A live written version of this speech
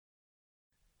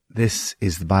This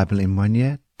is the Bible in 1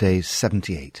 year, day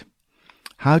 78.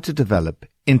 How to develop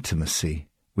intimacy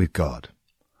with God.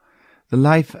 The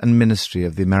life and ministry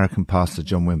of the American pastor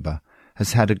John Wimber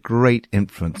has had a great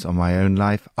influence on my own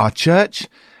life, our church,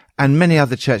 and many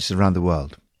other churches around the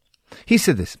world. He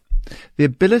said this: the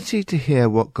ability to hear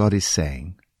what God is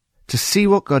saying, to see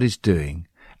what God is doing,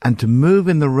 and to move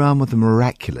in the realm of the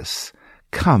miraculous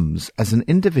comes as an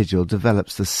individual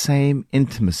develops the same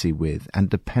intimacy with and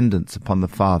dependence upon the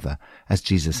Father as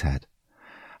Jesus had.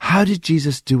 How did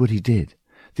Jesus do what he did?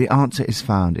 The answer is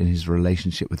found in his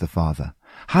relationship with the Father.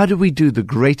 How do we do the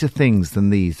greater things than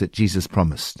these that Jesus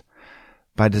promised?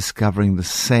 By discovering the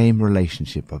same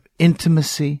relationship of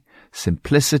intimacy,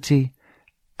 simplicity,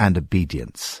 and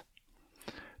obedience.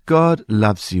 God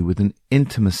loves you with an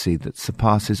intimacy that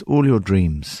surpasses all your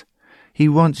dreams. He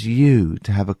wants you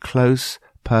to have a close,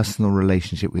 personal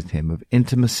relationship with him of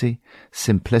intimacy,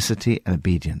 simplicity, and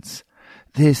obedience.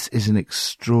 This is an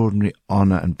extraordinary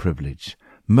honor and privilege.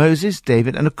 Moses,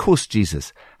 David, and of course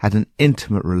Jesus had an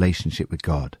intimate relationship with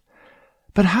God.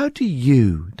 But how do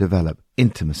you develop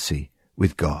intimacy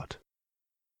with God?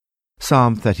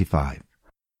 Psalm 35.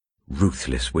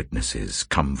 Ruthless witnesses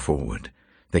come forward.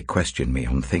 They question me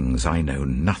on things I know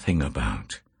nothing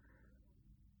about.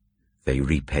 They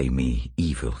repay me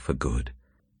evil for good,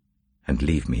 and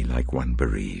leave me like one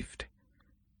bereaved.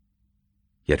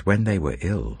 Yet when they were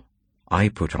ill, I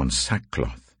put on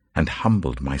sackcloth and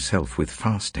humbled myself with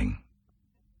fasting.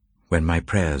 When my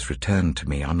prayers returned to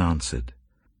me unanswered,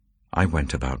 I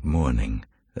went about mourning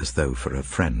as though for a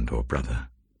friend or brother.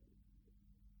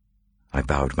 I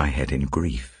bowed my head in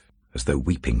grief as though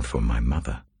weeping for my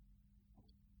mother.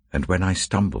 And when I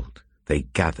stumbled, they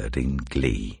gathered in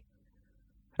glee.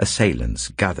 Assailants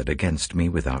gathered against me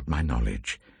without my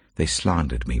knowledge. They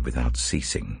slandered me without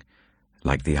ceasing.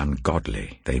 Like the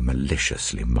ungodly, they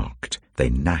maliciously mocked. They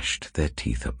gnashed their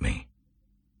teeth at me.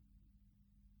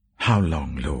 How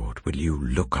long, Lord, will you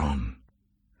look on?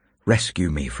 Rescue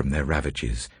me from their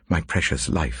ravages, my precious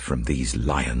life from these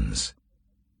lions.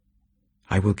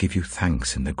 I will give you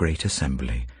thanks in the great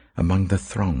assembly. Among the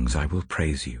throngs I will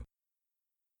praise you.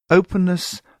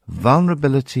 Openness,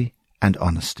 vulnerability, and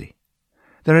honesty.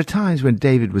 There are times when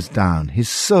David was down. His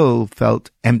soul felt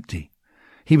empty.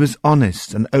 He was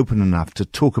honest and open enough to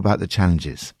talk about the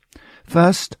challenges.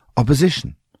 First,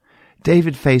 opposition.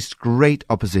 David faced great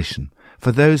opposition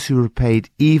for those who repaid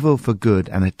evil for good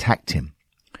and attacked him.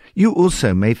 You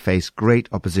also may face great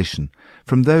opposition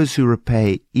from those who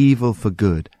repay evil for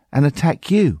good and attack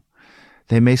you.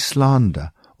 They may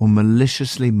slander or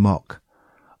maliciously mock.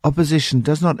 Opposition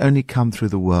does not only come through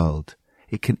the world,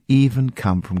 it can even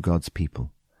come from God's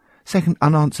people. Second,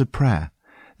 unanswered prayer.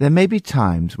 There may be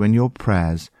times when your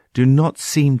prayers do not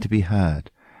seem to be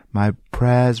heard. My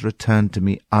prayers return to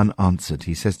me unanswered.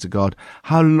 He says to God,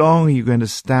 how long are you going to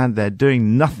stand there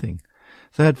doing nothing?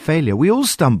 Third, failure. We all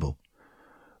stumble.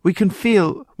 We can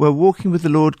feel we're walking with the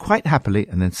Lord quite happily,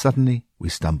 and then suddenly we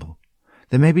stumble.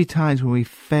 There may be times when we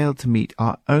fail to meet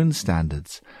our own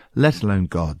standards, let alone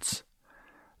God's.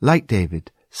 Like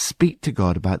David, speak to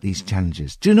God about these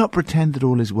challenges. Do not pretend that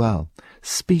all is well.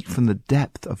 Speak from the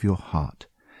depth of your heart.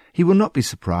 He will not be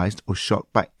surprised or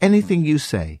shocked by anything you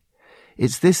say.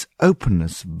 It's this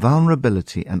openness,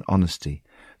 vulnerability, and honesty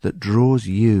that draws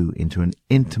you into an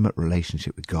intimate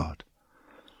relationship with God.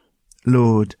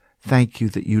 Lord, thank you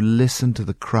that you listen to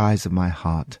the cries of my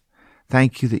heart.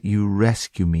 Thank you that you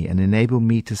rescue me and enable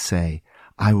me to say,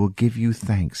 I will give you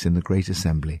thanks in the great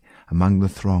assembly. Among the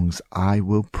throngs I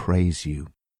will praise you.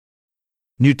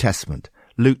 New Testament,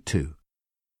 Luke 2.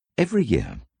 Every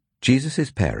year,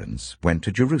 Jesus' parents went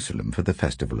to Jerusalem for the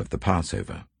festival of the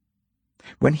Passover.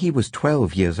 When he was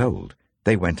 12 years old,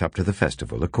 they went up to the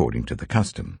festival according to the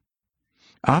custom.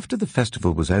 After the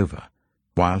festival was over,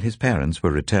 while his parents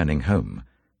were returning home,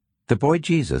 the boy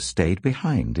Jesus stayed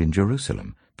behind in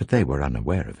Jerusalem, but they were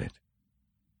unaware of it.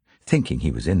 Thinking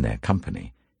he was in their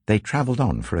company, they travelled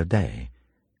on for a day.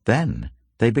 Then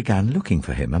they began looking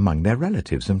for him among their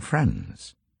relatives and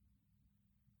friends.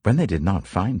 When they did not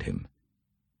find him,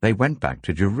 they went back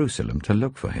to Jerusalem to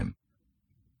look for him.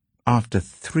 After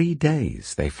 3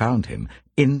 days they found him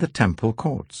in the temple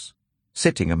courts,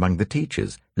 sitting among the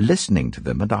teachers, listening to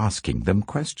them and asking them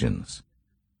questions.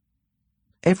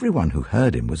 Everyone who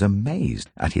heard him was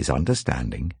amazed at his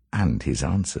understanding and his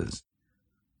answers.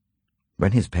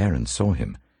 When his parents saw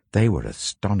him, they were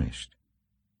astonished.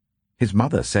 His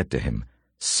mother said to him,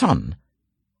 Son,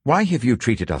 why have you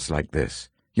treated us like this?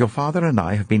 Your father and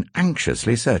I have been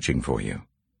anxiously searching for you.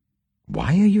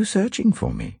 Why are you searching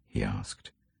for me? He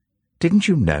asked. Didn't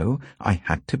you know I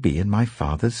had to be in my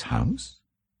father's house?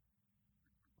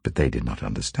 but they did not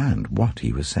understand what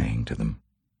he was saying to them.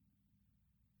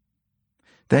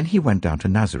 Then he went down to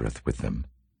Nazareth with them,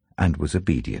 and was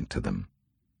obedient to them.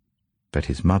 But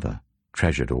his mother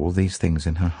treasured all these things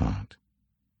in her heart.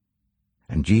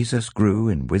 And Jesus grew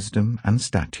in wisdom and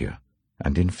stature,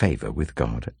 and in favor with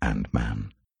God and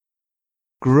man.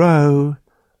 Grow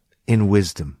in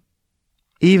wisdom.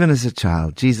 Even as a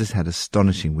child, Jesus had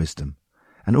astonishing wisdom,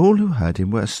 and all who heard him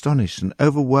were astonished and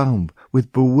overwhelmed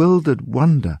with bewildered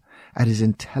wonder at his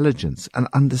intelligence and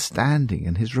understanding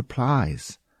and his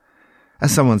replies.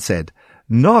 As someone said,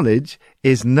 knowledge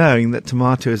is knowing that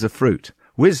tomato is a fruit.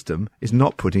 Wisdom is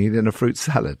not putting it in a fruit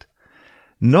salad.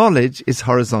 Knowledge is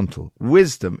horizontal.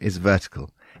 Wisdom is vertical.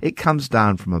 It comes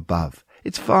down from above.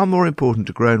 It's far more important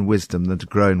to grow in wisdom than to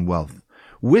grow in wealth.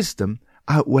 Wisdom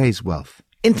outweighs wealth.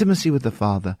 Intimacy with the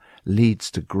Father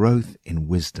leads to growth in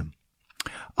wisdom.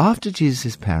 After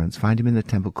Jesus' parents find him in the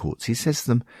temple courts, he says to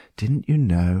them, "Didn't you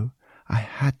know I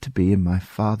had to be in my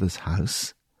Father's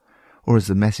house?" Or as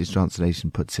the Message translation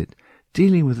puts it,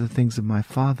 dealing with the things of my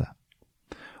Father.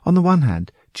 On the one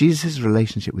hand, Jesus'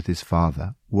 relationship with his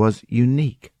Father was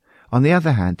unique. On the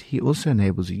other hand, he also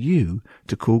enables you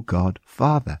to call God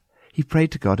Father. He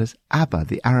prayed to God as Abba,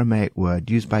 the Aramaic word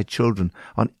used by children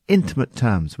on intimate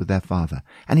terms with their father,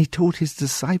 and he taught his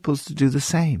disciples to do the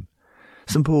same.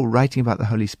 St. Paul, writing about the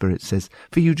Holy Spirit, says,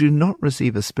 "For you do not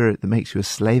receive a spirit that makes you a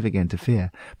slave again to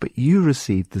fear, but you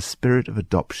received the spirit of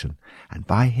adoption, and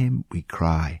by him we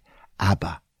cry,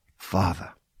 Abba,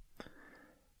 Father."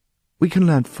 We can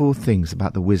learn 4 things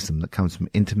about the wisdom that comes from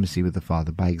intimacy with the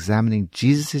Father by examining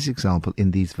Jesus' example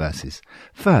in these verses.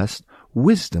 First,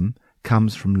 wisdom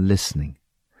comes from listening.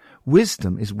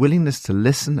 Wisdom is willingness to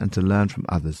listen and to learn from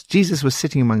others. Jesus was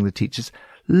sitting among the teachers,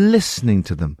 listening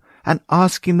to them and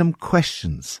asking them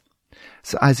questions.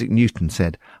 Sir Isaac Newton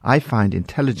said, "I find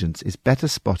intelligence is better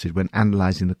spotted when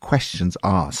analysing the questions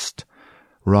asked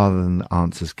rather than the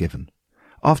answers given.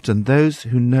 Often those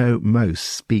who know most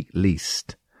speak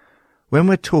least. When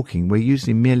we're talking, we're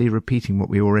usually merely repeating what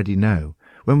we already know.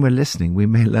 When we're listening, we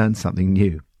may learn something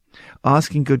new.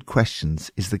 Asking good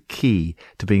questions is the key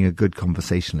to being a good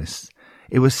conversationalist.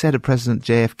 It was said of President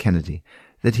J.F. Kennedy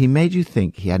that he made you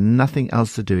think he had nothing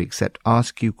else to do except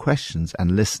ask you questions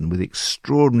and listen with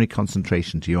extraordinary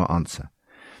concentration to your answer.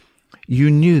 You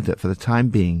knew that for the time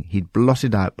being he'd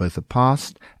blotted out both the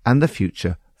past and the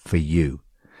future for you.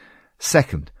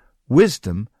 Second,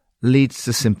 wisdom leads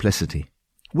to simplicity.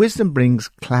 Wisdom brings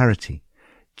clarity.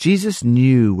 Jesus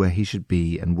knew where he should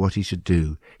be and what he should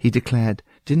do. He declared,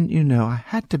 "Didn't you know I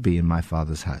had to be in my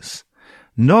Father's house?"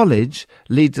 Knowledge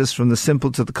leads us from the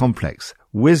simple to the complex.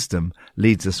 Wisdom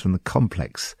leads us from the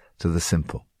complex to the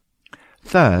simple.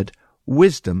 Third,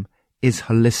 wisdom is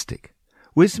holistic.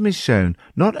 Wisdom is shown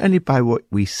not only by what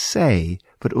we say,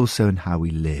 but also in how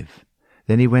we live.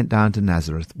 Then he went down to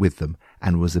Nazareth with them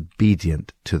and was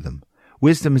obedient to them.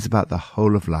 Wisdom is about the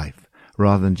whole of life,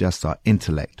 rather than just our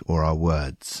intellect or our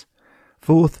words.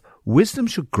 Fourth, wisdom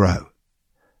should grow.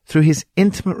 Through his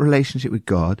intimate relationship with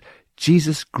God,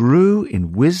 Jesus grew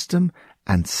in wisdom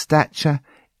and stature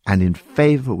and in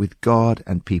favor with God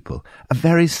and people. A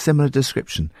very similar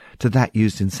description to that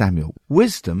used in Samuel.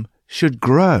 Wisdom should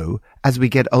grow as we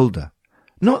get older.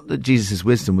 Not that Jesus'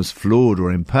 wisdom was flawed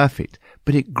or imperfect,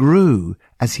 but it grew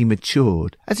as he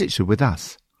matured, as it should with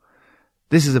us.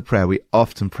 This is a prayer we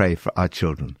often pray for our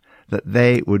children, that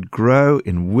they would grow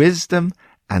in wisdom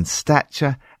and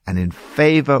stature and in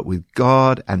favor with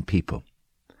God and people.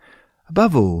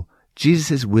 Above all,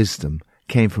 Jesus' wisdom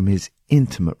came from his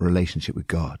intimate relationship with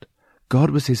God.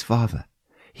 God was his Father.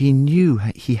 He knew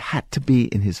he had to be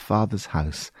in his Father's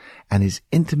house, and his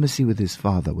intimacy with his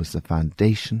Father was the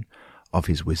foundation of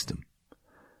his wisdom.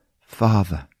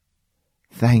 Father,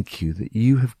 thank you that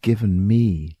you have given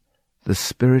me the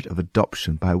spirit of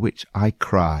adoption by which I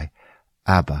cry,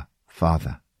 Abba,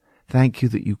 Father. Thank you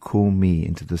that you call me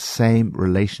into the same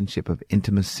relationship of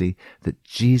intimacy that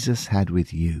Jesus had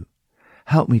with you.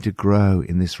 Help me to grow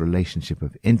in this relationship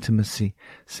of intimacy,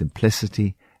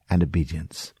 simplicity, and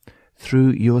obedience.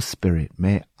 Through your Spirit,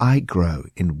 may I grow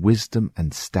in wisdom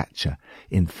and stature,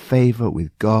 in favor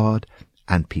with God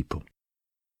and people.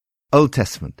 Old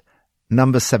Testament,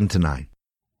 Numbers 7-9.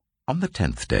 On the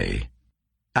 10th day,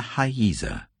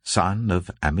 Ahiezer, son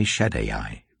of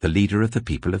Ammishaddai, the leader of the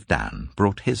people of Dan,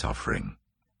 brought his offering.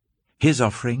 His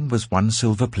offering was 1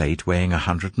 silver plate weighing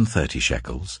 130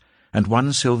 shekels, and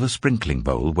 1 silver sprinkling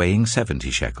bowl weighing 70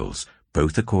 shekels,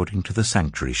 both according to the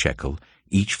sanctuary shekel,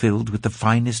 each filled with the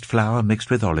finest flour mixed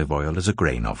with olive oil as a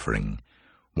grain offering,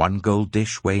 1 gold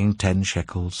dish weighing 10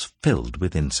 shekels, filled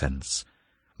with incense,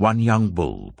 1 young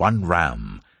bull, 1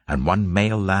 ram, and 1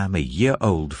 male lamb a year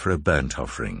old for a burnt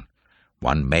offering,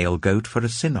 1 male goat for a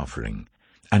sin offering,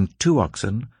 and 2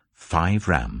 oxen, 5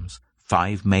 rams,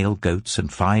 5 male goats,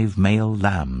 and 5 male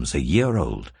lambs a year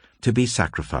old, to be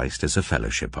sacrificed as a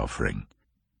fellowship offering.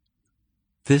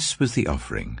 This was the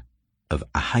offering of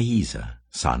Ahiezer,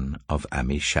 son of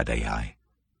Ammishaddai.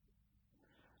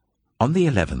 On the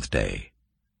 11th day,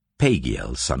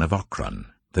 Pagiel, son of Ochran,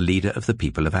 the leader of the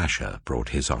people of Asher, brought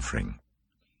his offering.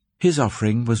 His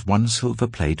offering was 1 silver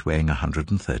plate weighing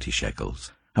 130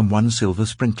 shekels, and 1 silver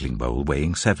sprinkling bowl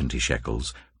weighing 70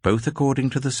 shekels, both according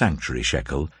to the sanctuary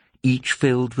shekel, each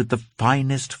filled with the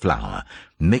finest flour,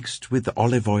 mixed with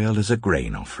olive oil as a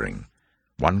grain offering,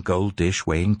 1 gold dish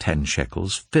weighing 10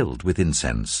 shekels, filled with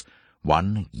incense,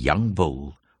 1 young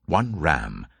bull, 1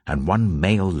 ram, and 1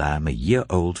 male lamb a year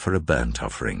old for a burnt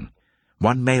offering,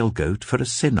 1 male goat for a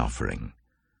sin offering,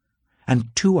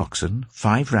 and 2 oxen,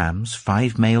 5 rams,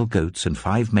 5 male goats, and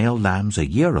 5 male lambs a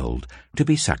year old, to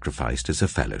be sacrificed as a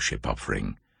fellowship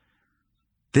offering.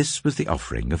 This was the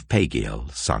offering of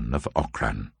Pagiel, son of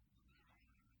Ochran.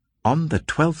 On the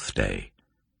 12th day,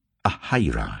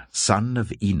 Ahira, son of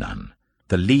Enan,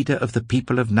 the leader of the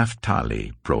people of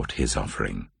Naphtali, brought his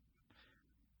offering.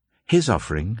 His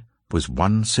offering was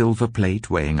 1 silver plate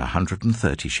weighing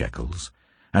 130 shekels,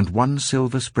 and 1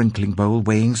 silver sprinkling bowl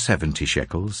weighing 70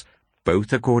 shekels,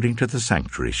 both according to the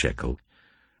sanctuary shekel,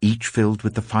 each filled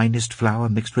with the finest flour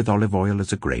mixed with olive oil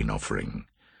as a grain offering,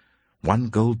 1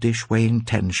 gold dish weighing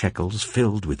 10 shekels,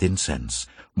 filled with incense,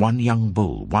 1 young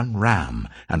bull, 1 ram,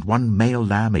 and 1 male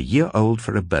lamb a year old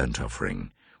for a burnt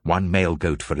offering, 1 male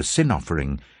goat for a sin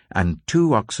offering, and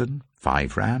 2 oxen,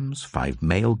 5 rams, 5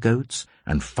 male goats,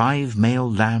 and 5 male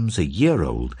lambs a year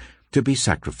old, to be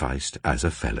sacrificed as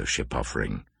a fellowship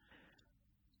offering.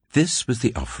 This was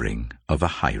the offering of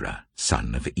Ahira,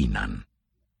 son of Enan.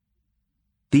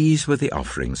 These were the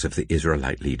offerings of the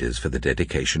Israelite leaders for the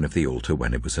dedication of the altar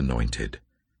when it was anointed: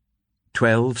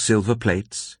 12 silver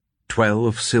plates,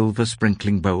 12 silver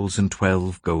sprinkling bowls, and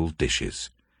 12 gold dishes.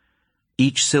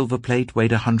 Each silver plate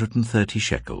weighed 130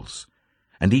 shekels,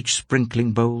 and each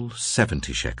sprinkling bowl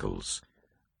 70 shekels.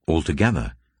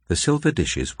 Altogether, the silver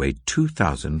dishes weighed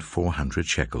 2,400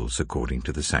 shekels according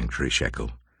to the sanctuary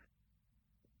shekel.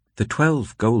 The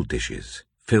 12 gold dishes,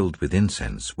 filled with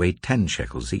incense, weighed 10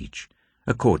 shekels each,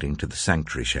 according to the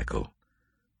sanctuary shekel.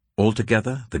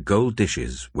 Altogether, the gold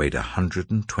dishes weighed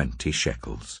 120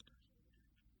 shekels.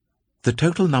 The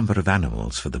total number of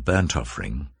animals for the burnt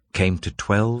offering came to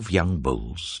 12 young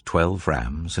bulls, 12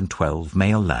 rams, and 12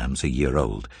 male lambs a year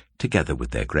old, together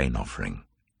with their grain offering.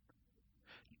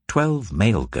 12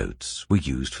 male goats were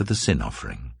used for the sin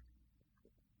offering.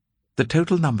 The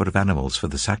total number of animals for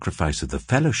the sacrifice of the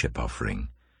fellowship offering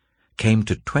came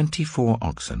to 24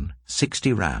 oxen,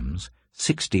 60 rams,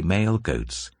 60 male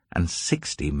goats, and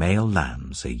 60 male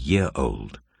lambs a year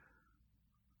old.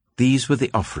 These were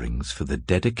the offerings for the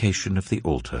dedication of the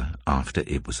altar after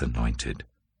it was anointed.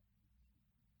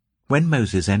 When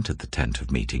Moses entered the tent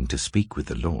of meeting to speak with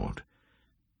the Lord,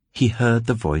 he heard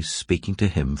the voice speaking to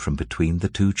him from between the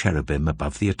 2 cherubim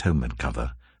above the atonement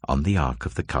cover on the ark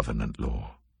of the covenant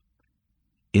law.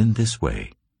 In this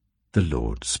way, the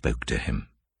Lord spoke to him.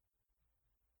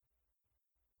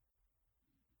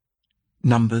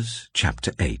 Numbers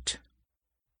chapter 8.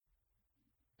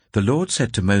 The Lord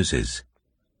said to Moses,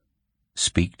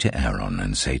 "Speak to Aaron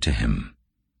and say to him,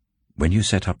 when you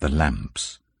set up the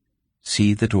lamps,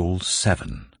 see that all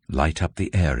 7 light up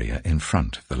the area in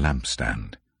front of the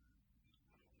lampstand."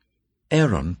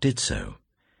 Aaron did so.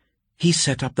 He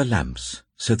set up the lamps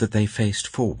so that they faced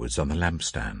forwards on the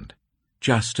lampstand,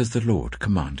 just as the Lord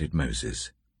commanded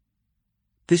Moses.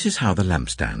 This is how the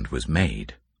lampstand was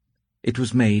made. It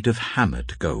was made of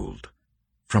hammered gold,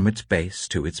 from its base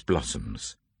to its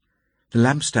blossoms. The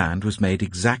lampstand was made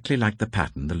exactly like the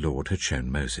pattern the Lord had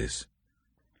shown Moses.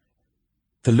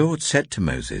 The Lord said to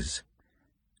Moses,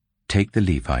 "Take the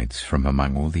Levites from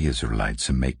among all the Israelites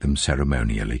and make them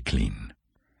ceremonially clean.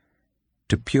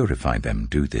 To purify them,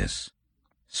 do this: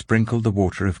 sprinkle the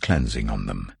water of cleansing on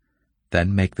them,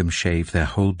 then make them shave their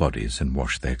whole bodies and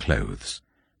wash their clothes,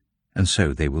 and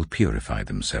so they will purify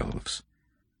themselves.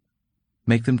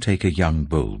 Make them take a young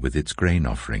bull with its grain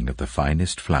offering of the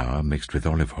finest flour mixed with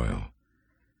olive oil.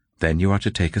 Then you are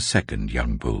to take a second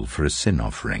young bull for a sin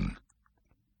offering.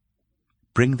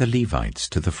 Bring the Levites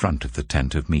to the front of the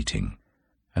tent of meeting,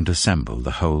 and assemble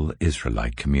the whole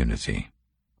Israelite community.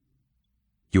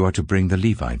 You are to bring the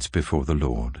Levites before the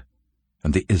Lord,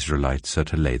 and the Israelites are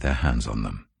to lay their hands on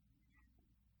them.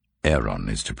 Aaron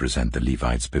is to present the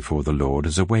Levites before the Lord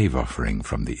as a wave offering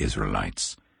from the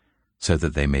Israelites, so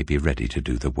that they may be ready to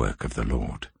do the work of the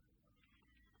Lord.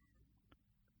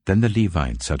 Then the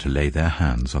Levites are to lay their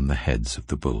hands on the heads of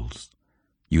the bulls,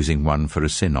 using one for a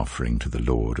sin offering to the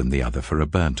Lord and the other for a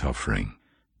burnt offering,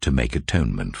 to make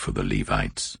atonement for the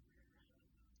Levites.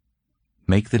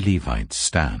 Make the Levites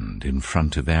stand in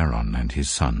front of Aaron and his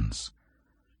sons,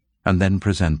 and then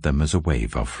present them as a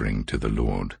wave offering to the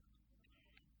Lord.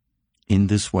 In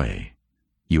this way,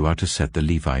 you are to set the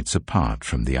Levites apart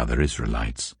from the other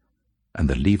Israelites, and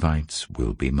the Levites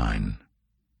will be mine.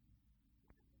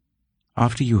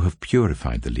 After you have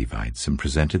purified the Levites and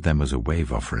presented them as a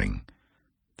wave offering,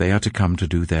 they are to come to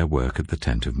do their work at the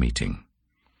tent of meeting.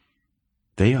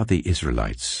 They are the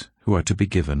Israelites who are to be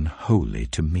given wholly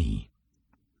to me.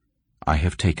 I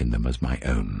have taken them as my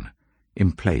own,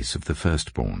 in place of the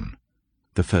firstborn,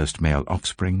 the first male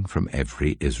offspring from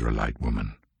every Israelite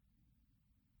woman.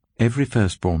 Every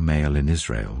firstborn male in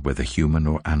Israel, whether human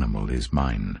or animal, is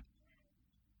mine.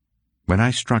 When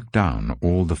I struck down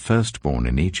all the firstborn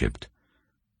in Egypt,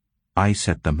 I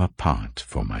set them apart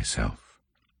for myself.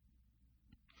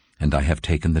 And I have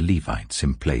taken the Levites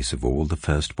in place of all the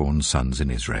firstborn sons in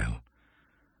Israel.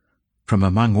 From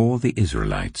among all the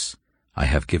Israelites, I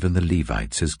have given the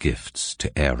Levites as gifts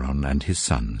to Aaron and his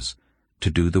sons to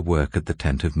do the work at the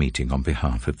tent of meeting on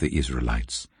behalf of the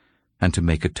Israelites, and to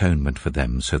make atonement for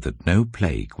them so that no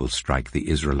plague will strike the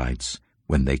Israelites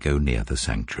when they go near the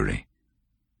sanctuary.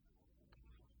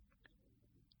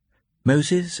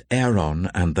 Moses, Aaron,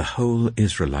 and the whole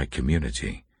Israelite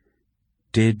community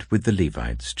did with the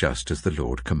Levites just as the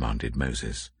Lord commanded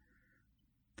Moses.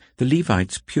 The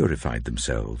Levites purified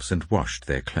themselves and washed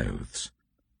their clothes.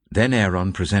 Then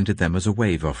Aaron presented them as a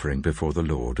wave offering before the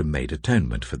Lord and made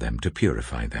atonement for them to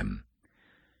purify them.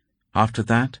 After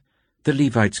that, the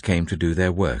Levites came to do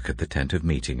their work at the tent of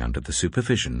meeting under the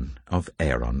supervision of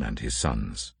Aaron and his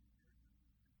sons.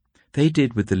 They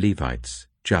did with the Levites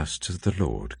just as the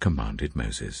Lord commanded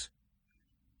Moses.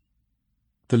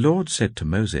 The Lord said to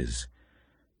Moses,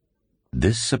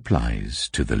 "This applies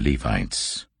to the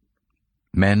Levites.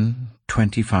 Men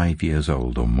 25 years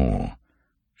old or more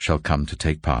shall come to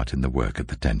take part in the work at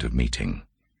the tent of meeting,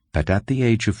 but at the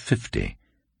age of 50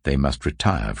 they must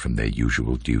retire from their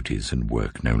usual duties and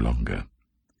work no longer.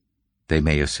 They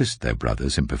may assist their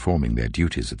brothers in performing their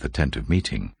duties at the tent of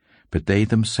meeting, but they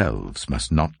themselves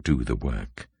must not do the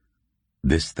work.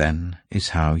 This, then, is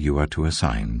how you are to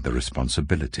assign the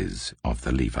responsibilities of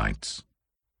the Levites."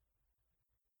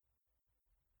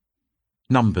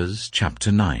 Numbers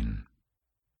chapter 9.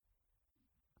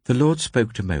 The Lord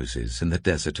spoke to Moses in the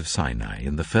desert of Sinai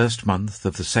in the first month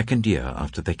of the second year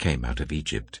after they came out of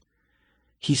Egypt.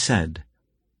 He said,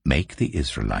 "Make the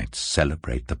Israelites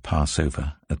celebrate the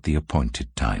Passover at the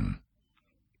appointed time.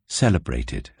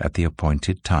 Celebrate it at the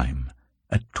appointed time,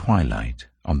 at twilight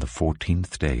on the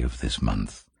 14th day of this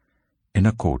month, in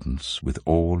accordance with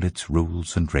all its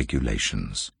rules and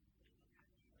regulations."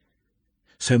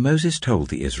 So Moses told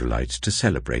the Israelites to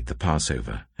celebrate the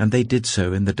Passover, and they did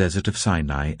so in the desert of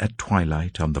Sinai at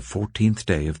twilight on the 14th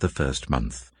day of the first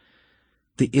month.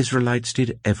 The Israelites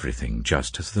did everything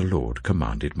just as the Lord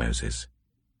commanded Moses.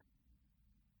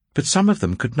 But some of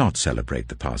them could not celebrate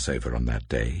the Passover on that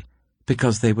day,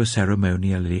 because they were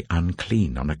ceremonially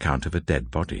unclean on account of a dead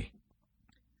body.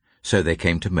 So they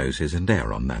came to Moses and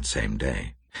Aaron that same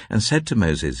day, and said to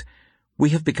Moses, "We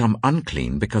have become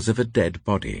unclean because of a dead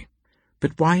body.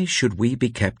 But why should we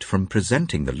be kept from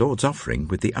presenting the Lord's offering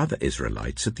with the other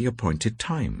Israelites at the appointed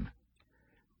time?"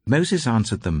 Moses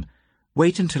answered them,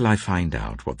 "Wait until I find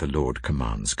out what the Lord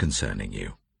commands concerning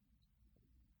you."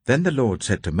 Then the Lord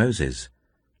said to Moses,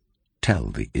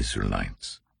 "Tell the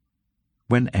Israelites,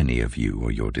 when any of you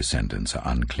or your descendants are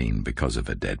unclean because of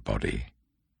a dead body,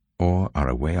 or are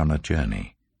away on a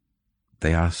journey,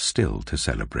 they are still to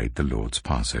celebrate the Lord's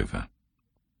Passover.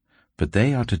 But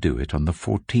they are to do it on the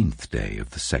 14th day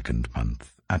of the second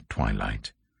month at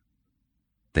twilight.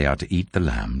 They are to eat the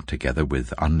lamb together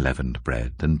with unleavened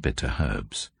bread and bitter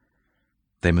herbs.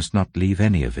 They must not leave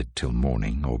any of it till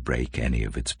morning or break any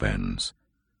of its bones.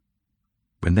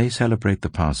 When they celebrate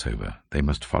the Passover, they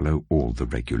must follow all the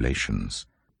regulations.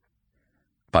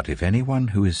 But if anyone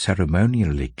who is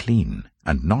ceremonially clean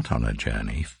and not on a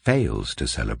journey fails to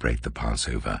celebrate the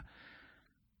Passover,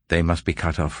 they must be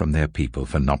cut off from their people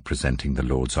for not presenting the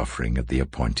Lord's offering at the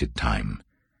appointed time.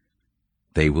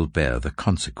 They will bear the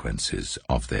consequences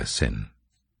of their sin.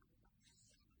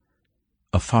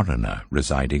 A foreigner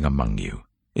residing among you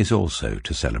is also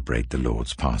to celebrate the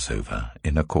Lord's Passover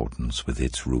in accordance with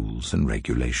its rules and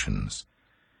regulations.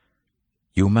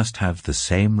 You must have the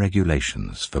same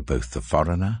regulations for both the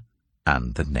foreigner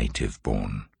and the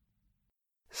native-born.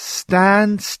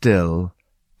 Stand still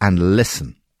and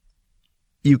listen.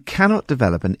 You cannot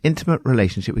develop an intimate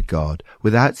relationship with God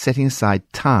without setting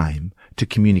aside time to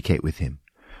communicate with him.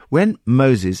 When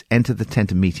Moses entered the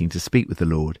tent of meeting to speak with the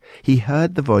Lord, he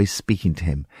heard the voice speaking to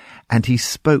him, and he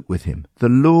spoke with him. The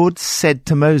Lord said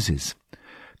to Moses.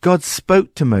 God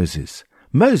spoke to Moses.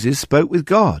 Moses spoke with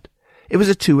God. It was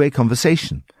a two-way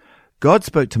conversation. God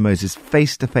spoke to Moses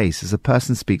face to face as a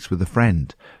person speaks with a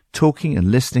friend, talking and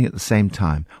listening at the same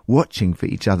time, watching for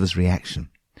each other's reaction.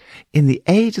 In the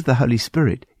age of the Holy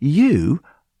Spirit, you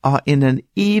are in an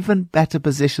even better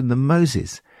position than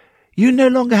Moses. You no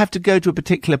longer have to go to a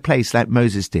particular place like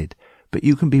Moses did, but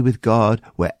you can be with God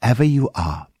wherever you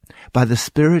are. By the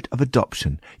Spirit of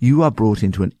adoption, you are brought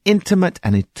into an intimate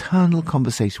and eternal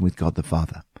conversation with God the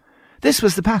Father. This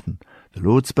was the pattern. The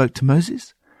Lord spoke to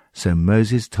Moses, so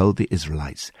Moses told the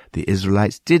Israelites. The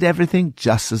Israelites did everything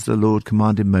just as the Lord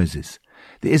commanded Moses.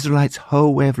 The Israelites'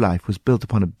 whole way of life was built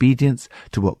upon obedience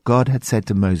to what God had said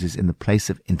to Moses in the place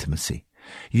of intimacy.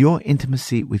 Your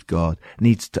intimacy with God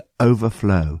needs to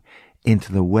overflow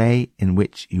into the way in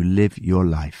which you live your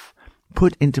life.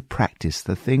 Put into practice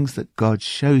the things that God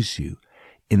shows you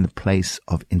in the place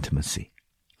of intimacy.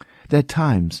 There are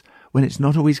times when it's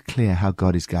not always clear how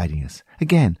God is guiding us.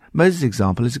 Again, Moses'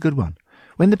 example is a good one.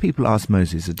 When the people asked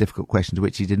Moses a difficult question to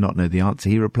which he did not know the answer,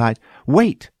 he replied,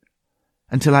 "Wait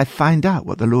until I find out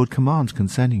what the Lord commands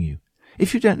concerning you."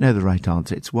 If you don't know the right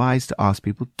answer, it's wise to ask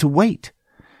people to wait.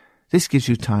 This gives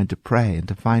you time to pray and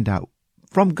to find out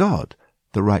from God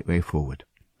the right way forward.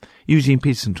 Eugene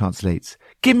Peterson translates,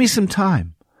 "Give me some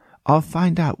time. I'll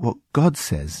find out what God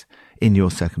says in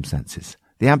your circumstances."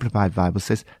 The Amplified Bible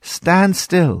says, "Stand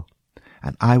still,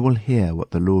 and I will hear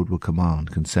what the Lord will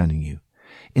command concerning you."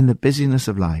 In the busyness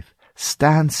of life,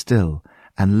 stand still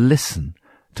and listen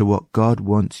to what God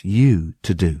wants you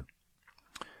to do.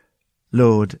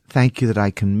 Lord, thank you that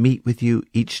I can meet with you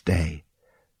each day,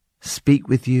 speak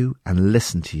with you and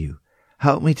listen to you.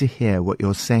 Help me to hear what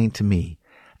you're saying to me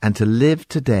and to live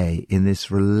today in this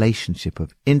relationship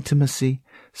of intimacy,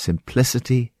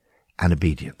 simplicity, and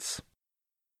obedience.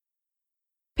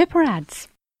 Pippa adds,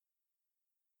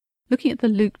 looking at the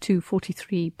Luke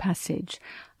 2:43 passage,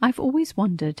 I've always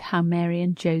wondered how Mary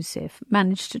and Joseph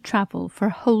managed to travel for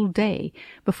a whole day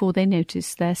before they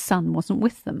noticed their son wasn't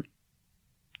with them.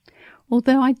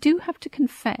 Although I do have to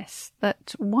confess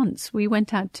that once we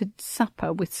went out to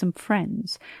supper with some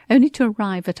friends, only to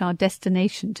arrive at our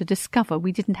destination to discover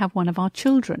we didn't have one of our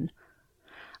children.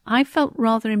 I felt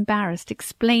rather embarrassed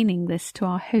explaining this to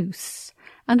our hosts,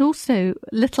 and also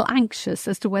a little anxious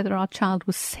as to whether our child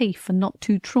was safe and not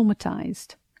too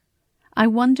traumatized. I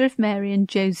wonder if Mary and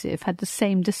Joseph had the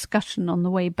same discussion on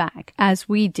the way back as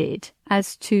we did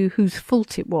as to whose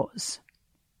fault it was.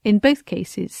 In both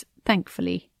cases,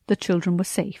 thankfully, the children were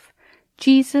safe.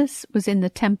 Jesus was in the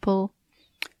temple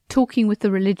talking with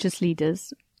the religious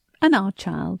leaders, and our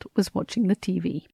child was watching the TV.